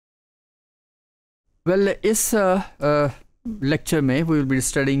Well, इस lecture में we will be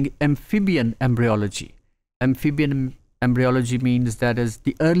studying amphibian embryology. Amphibian embryology means that is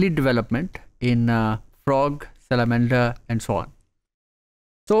the early development in frog, salamander, and so on.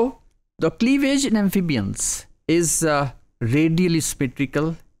 So the cleavage in amphibians is radially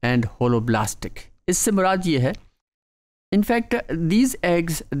symmetrical and holoblastic. इससे मुराद ये है, in fact, these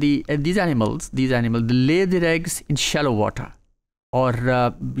eggs, these animals, they lay their eggs in shallow water. और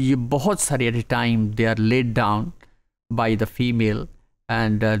ये बहुत सारे at a time they are laid down by the female,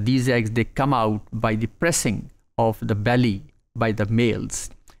 and these eggs they come out by the pressing of the belly by the males,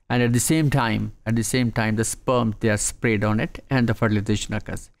 and at the same time the sperm they are sprayed on it and the fertilization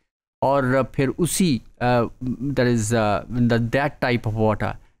occurs. और फिर उसी that is in that type of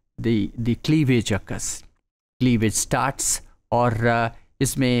water the cleavage occurs. Cleavage starts, और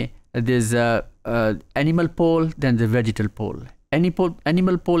इसमें there's animal pole, then the vegetal pole.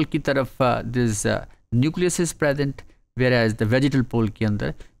 Animal pole की तरफ this nucleus is present, whereas the vegetal pole के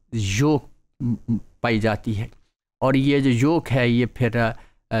अंदर yolk पाई जाती है. और ये जो yolk है ये फिर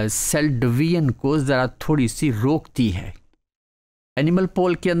सेल डिवीजन को ज़रा थोड़ी सी रोकती है. एनिमल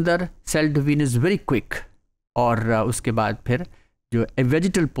पोल के अंदर cell division is very quick, और उसके बाद फिर जो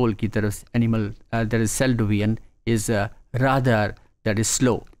वेजिटल पोल की तरफ animal that is cell division is rather that is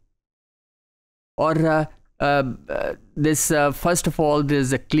slow. और this first of all there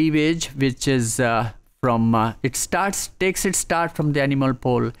is a cleavage which is from takes its start from the animal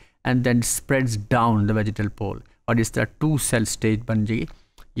pole and then spreads down the vegetal pole, और इस तरह 2 cell stage बन जाएगी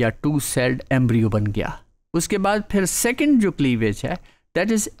या 2 celled embryo बन गया. उसके बाद फिर second जो cleavage है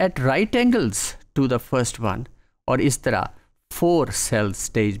that is at right angles to the first one, और इस तरह 4 cell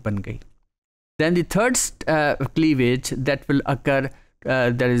stage बन गई. Then the third cleavage that will occur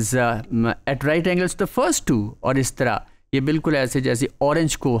that is at right angles to the first 2, और इस तरह ये बिल्कुल ऐसे जैसे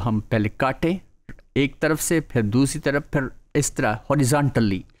ऑरेंज को हम पहले काटें एक तरफ से फिर दूसरी तरफ फिर इस तरह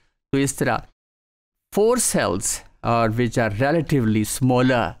हॉरिजॉन्टली. तो इस तरह 4 cells और विच आर रिलेटिवली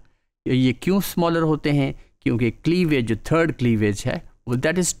स्मॉलर. ये क्यों स्मॉलर होते हैं? क्योंकि क्लीवेज जो थर्ड क्लीवेज है वो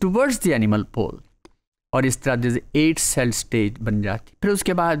that is towards the animal पोल, और इस तरह जैसे 8 cell स्टेज बन जाती. फिर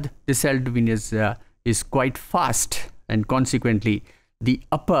उसके बाद the cell division is quite fast, and consequently the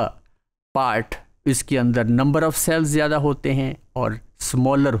upper part इसके अंदर नंबर ऑफ सेल्स ज़्यादा होते हैं और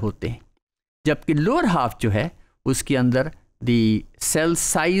स्मॉलर होते हैं, जबकि लोअर हाफ जो है उसके अंदर the cell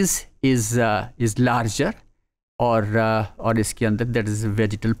size is larger, और इसके अंदर दैट इज़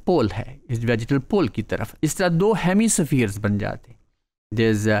वेजिटल पोल है. इस वेजिटल पोल की तरफ इस तरह 2 हेमीस्फीयर्स बन जाते हैं.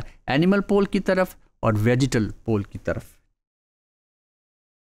 देयर इज़ एनिमल पोल की तरफ और वेजिटल पोल की तरफ.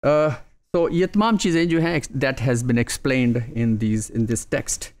 तो ये तमाम चीज़ें जो हैं that has been explained in this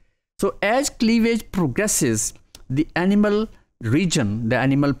text. So as cleavage progresses, the animal region, the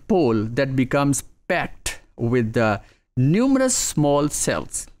animal pole that becomes packed with the numerous small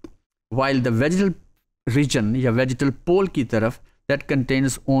cells, while the vegetal region या vegetal pole की तरफ that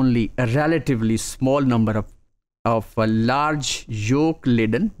contains only a relatively small number of large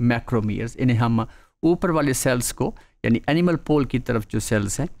yolk-laden macromeres. इन्हें हम ऊपर वाले cells को यानी animal pole की तरफ जो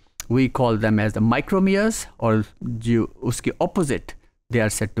cells हैं we call them as the micromeres, और जो उसके opposite they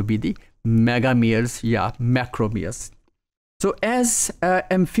are said to be the megameres या macromeres. So as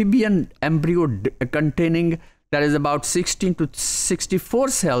amphibian embryo containing that is about 16 to 64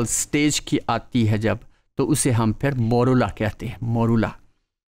 cells stage की आती है जब, तो उसे हम फिर मोरुला कहते हैं, मोरुला.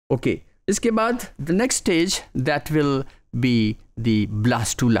 Okay, इसके बाद the next stage that will be the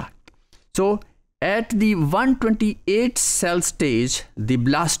blastula. So at the 128 cell stage the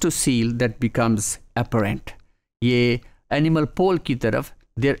blastocele that becomes apparent. ये एनिमल पोल की तरफ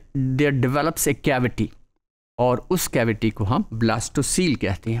देयर डेवलप्स ए कैविटी, और उस कैविटी को हम ब्लास्टोसील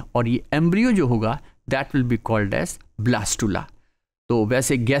कहते हैं, और ये एम्ब्रियो जो होगा that will be called as blastula. तो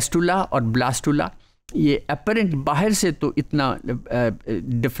वैसे गैस्टुला और ब्लास्टुला ये अपरेंट बाहर से तो इतना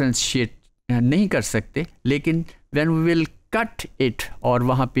डिफ्रेंशिएट नहीं कर सकते, लेकिन when we will cut it और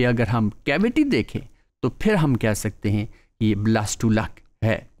वहाँ पे अगर हम कैविटी देखें तो फिर हम कह सकते हैं ये ब्लास्टुला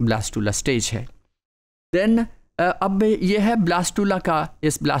है, ब्लास्टुला स्टेज है. देन अब ये है ब्लास्टुला का,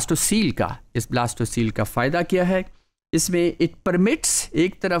 इस ब्लास्टोसील का फ़ायदा क्या है? इसमें it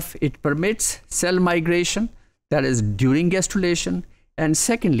permits cell migration that is during gastrulation, and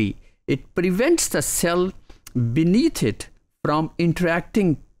secondly it prevents the cell beneath it from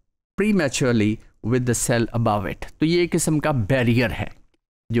interacting प्रीमैच्योरली with the cell above it. तो ये एक किस्म का बैरियर है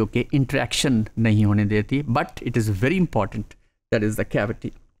जो कि इंटरेक्शन नहीं होने देती, but it is very important, that is the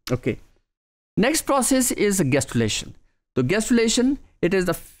cavity. Okay, next process is gastrulation. So gastrulation, it is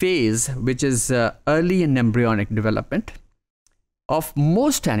the phase which is early in embryonic development, of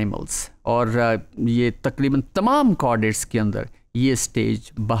most animals, और ये तकरीबन तमाम कॉर्डेट्स के अंदर ये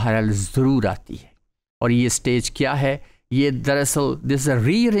स्टेज बहरहाल ज़रूर आती है। और ये स्टेज क्या है? ये दरअसल this a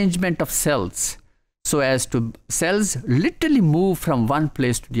rearrangement of sales so as to cells literally move from one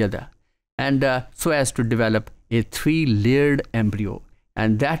place to the other, and so as to develop a 3-layered embryo,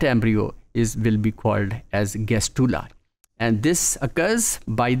 and that embryo will be called as gastrula, and this occurs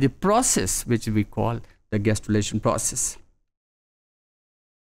by the process which we call the gastrulation process.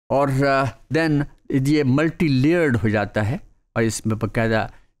 और then ये multi-layered हो जाता है, और इसमें बकायदा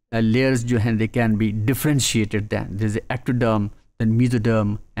layers जो हैं they can be differentiated. Then there is ectoderm, then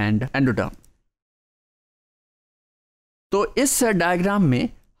mesoderm and endoderm. तो इस डायग्राम में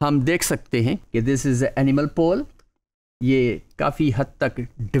हम देख सकते हैं कि दिस इज एनिमल पोल, ये काफ़ी हद तक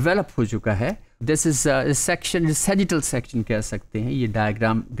डेवलप हो चुका है। This is section, sagittal section कह सकते हैं, ये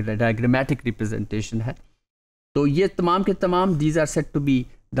डायग्रामेटिक रिप्रेजेंटेशन है। तो ये तमाम के तमाम these are set to be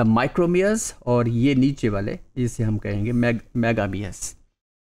the माइक्रोमियर्स, और ये नीचे वाले इसे हम कहेंगे मेगामियर्स।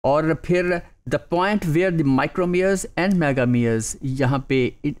 और फिर the point where the माइक्रोमियर्स and मेगामियर्स यहाँ पे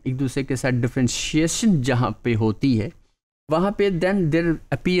एक दूसरे के साथ डिफ्रेंशिएशन जहाँ पे होती है, वहाँ पे then there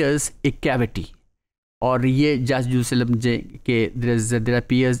appears A cavity, और ये जो समझे कि देर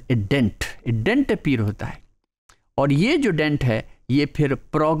अपीयर्स ए डेंट अपीयर होता है, और ये जो डेंट है ये फिर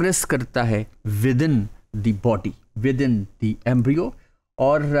प्रोग्रेस करता है with in the body, with in the embryo.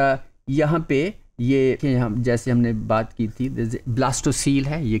 और यहाँ पे ये हम जैसे हमने बात की थी, ब्लास्टोसील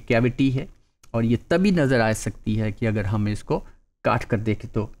है, ये कैविटी है, और ये तभी नज़र आ सकती है कि अगर हम इसको काट कर देखें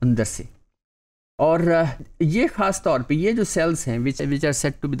तो अंदर से। और ये ख़ास तौर पे ये जो सेल्स हैं which are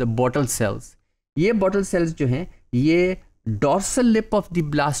set to be the bottle sales, ये बॉटल सेल्स जो हैं ये dorsal lip of the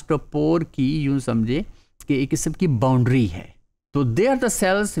blastopore की यूँ समझे कि एक किस्म की बाउंड्री है। तो they are the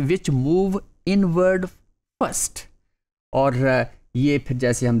cells which move inward first, और ये फिर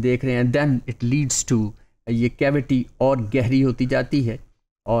जैसे हम देख रहे हैं देन इट लीड्स टू, ये कैविटी और गहरी होती जाती है,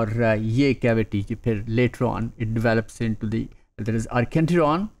 और ये कैविटी फिर later on it develops into the there is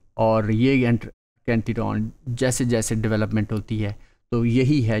आर्केंटिरॉन, और ये कैंटिरॉन जैसे जैसे डेवलपमेंट होती है तो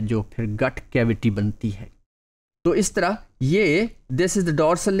यही है जो फिर गट कैविटी बनती है। तो इस तरह ये this is the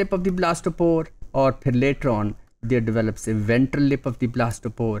dorsal lip of the blastopore, और फिर later on their develops A ventral lip of the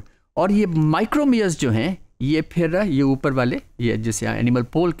blastopore. और ये माइक्रोमियर्स जो हैं ये फिर ये ऊपर वाले, ये जैसे एनिमल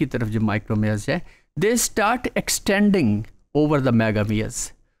पोल की तरफ जो माइक्रोमियर्स है, they start extending over the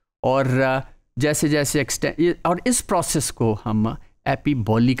मेगामियर्स, और जैसे जैसे एक्सटेंड, और इस प्रोसेस को हम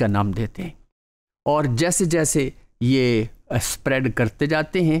एपीबॉली का नाम देते हैं। और जैसे जैसे ये स्प्रेड करते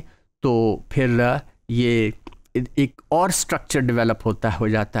जाते हैं तो फिर ये एक और स्ट्रक्चर डेवलप हो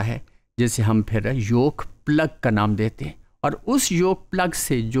जाता है, जिसे हम फिर योक प्लग का नाम देते हैं। और उस योक प्लग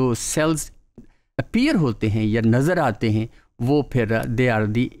से जो सेल्स अपीयर होते हैं या नज़र आते हैं वो फिर they are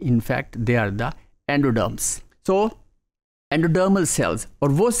the एंडोडर्म्स। So endodermal cells, और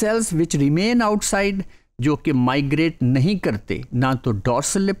वो सेल्स विच रिमेन आउटसाइड, जो कि माइग्रेट नहीं करते ना तो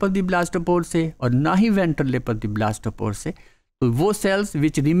dorsal lip of the blastopore से और ना ही ventral lip of the blastopore से, तो वो cells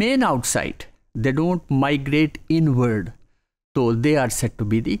which remain outside they don't migrate inward, तो they are set to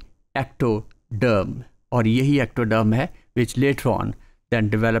be the ectoderm. और यही एक्टोडर्म है विच later on then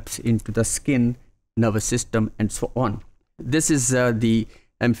develops into the skin, nervous system and so on. This is the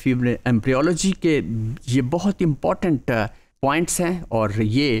amphibian embryology के ये बहुत important points हैं, और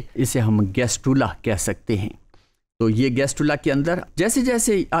ये इसे हम गैस्ट्रूला कह सकते हैं। तो ये गैस्ट्रूला के अंदर जैसे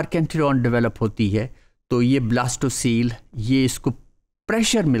जैसे आर्केंटिरॉन डेवलप होती है तो ये ब्लास्टोसील, ये इसको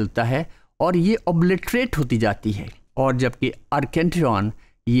प्रेशर मिलता है और ये ऑब्लिटरेट होती जाती है, और जबकि आर्केंटिरॉन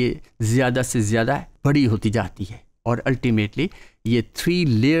ये ज़्यादा से ज़्यादा बड़ी होती जाती है, और अल्टीमेटली ये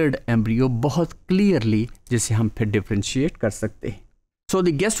 3-layered एम्ब्रियो बहुत क्लियरली जिसे हम फिर डिफ्रेंशिएट कर सकते हैं। So the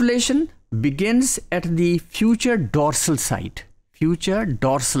gastrulation begins at the future dorsal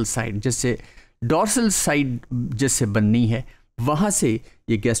side, जैसे डॉर्सल साइड जिससे बननी है वहाँ से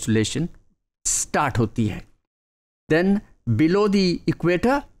ये गैस्ट्रुलेशन स्टार्ट होती है। देन बिलो द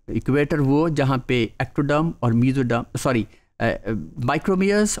इक्वेटर वो जहाँ पे एक्टोडर्म और मीजोडर्म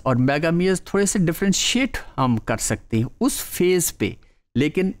माइक्रोमियर्स और मेगामियर्स थोड़े से डिफ्रेंशिएट हम कर सकते हैं उस फेज पे,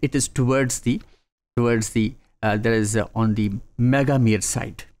 लेकिन it is towards the there is on the मेगामियर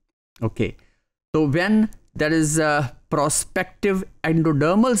side. Okay, तो when there is a prospective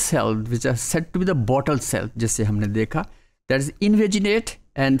endodermal cell which are said to be the bottle cell, जैसे हमने देखा that is invaginate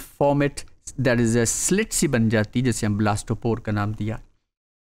and form it, that is a slit सी बन जाती जैसे हम blastopore का नाम दिया।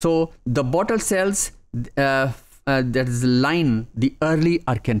 So the bottle sales that is line the early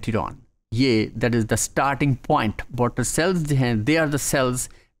archenteron, ये that is the starting point। bottle cells हैं, they are the cells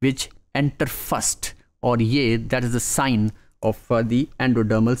which enter first, और ये that is the sign of the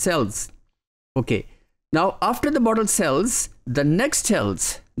endodermal cells. Okay, now after the bottle cells, the next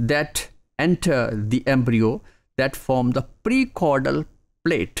cells that enter the embryo that form the precaudal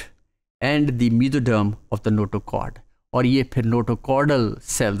plate and the mesoderm of the notochord, और ये फिर notochordal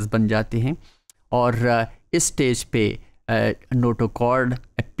cells बन जाते हैं, और इस stage पे notochord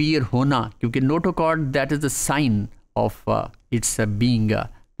appear होना, क्योंकि notochord that is the sign of its being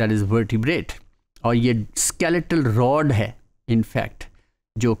that is vertebrate, और ये skeletal rod है in fact,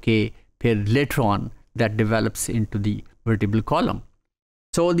 जो कि फिर later on that develops into the vertebral column.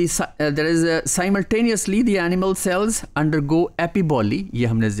 So there is simultaneously the animal cells undergo epiboly, ये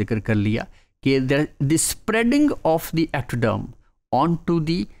हमने जिक्र कर लिया कि the spreading of the ectoderm onto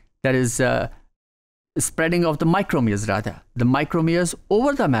the, there is spreading of the micromeres rather, the micromeres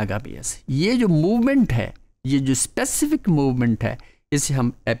over the megameres. ये जो movement है, ये जो specific movement है, इसे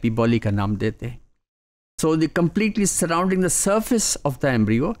हम epiboly का नाम देते हैं. So the completely surrounding the surface of the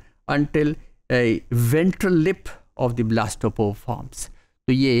embryo until a ventral lip of the blastopore forms.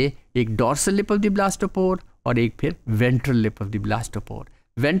 तो ये एक dorsal lip of the blastopore और एक फिर ventral lip of the blastopore.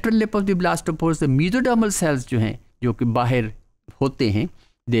 Ventral lip of the blastopore, the mesodermal cells जो हैं, जो कि बाहर होते हैं,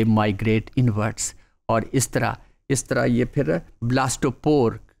 they migrate inwards. और इस तरह ये फिर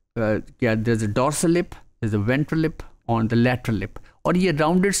blastopore, there's a dorsal lip, there's a ventral lip on the lateral lip, और ये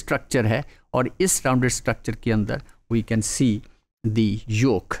rounded structure है, और इस rounded structure के अंदर we can see the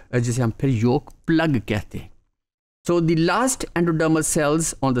yolk, जिसे हम फिर yolk plug कहते हैं. So the last endodermal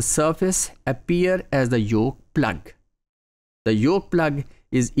cells on the surface appear as the yolk plug. The yolk plug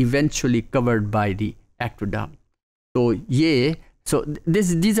is eventually covered by the ectoderm. So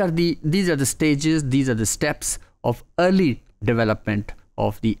these are the stages, these are the steps of early development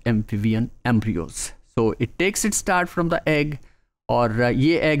of the amphibian embryos. So it takes its start from the egg, और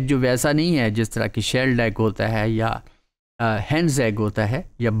ये egg जो वैसा नहीं है जिस तरह की shelled egg होता है या hen's egg होता है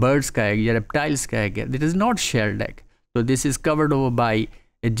या birds का egg या reptiles का egg है. It is not shelled egg. So this is covered over by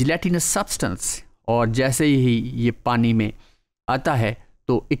a gelatinous substance, और जैसे ही ये पानी में आता है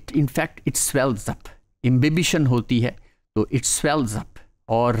तो in fact it swells up. Imbibition होती है तो it swells up,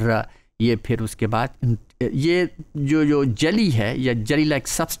 और ये फिर उसके बाद ये जो jelly है या jelly like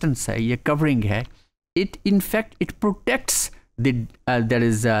substance है, ये covering है, it in fact it protects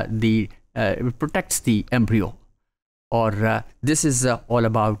protects the embryo. और this is all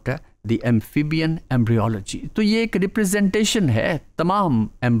about the amphibian embryology. तो ये एक representation है तमाम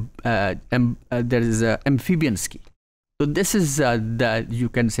there is amphibians की. So this is you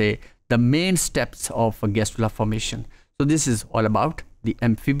can say the main steps of gastrula formation. So this is all about the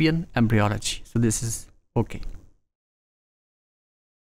amphibian embryology. So this is okay.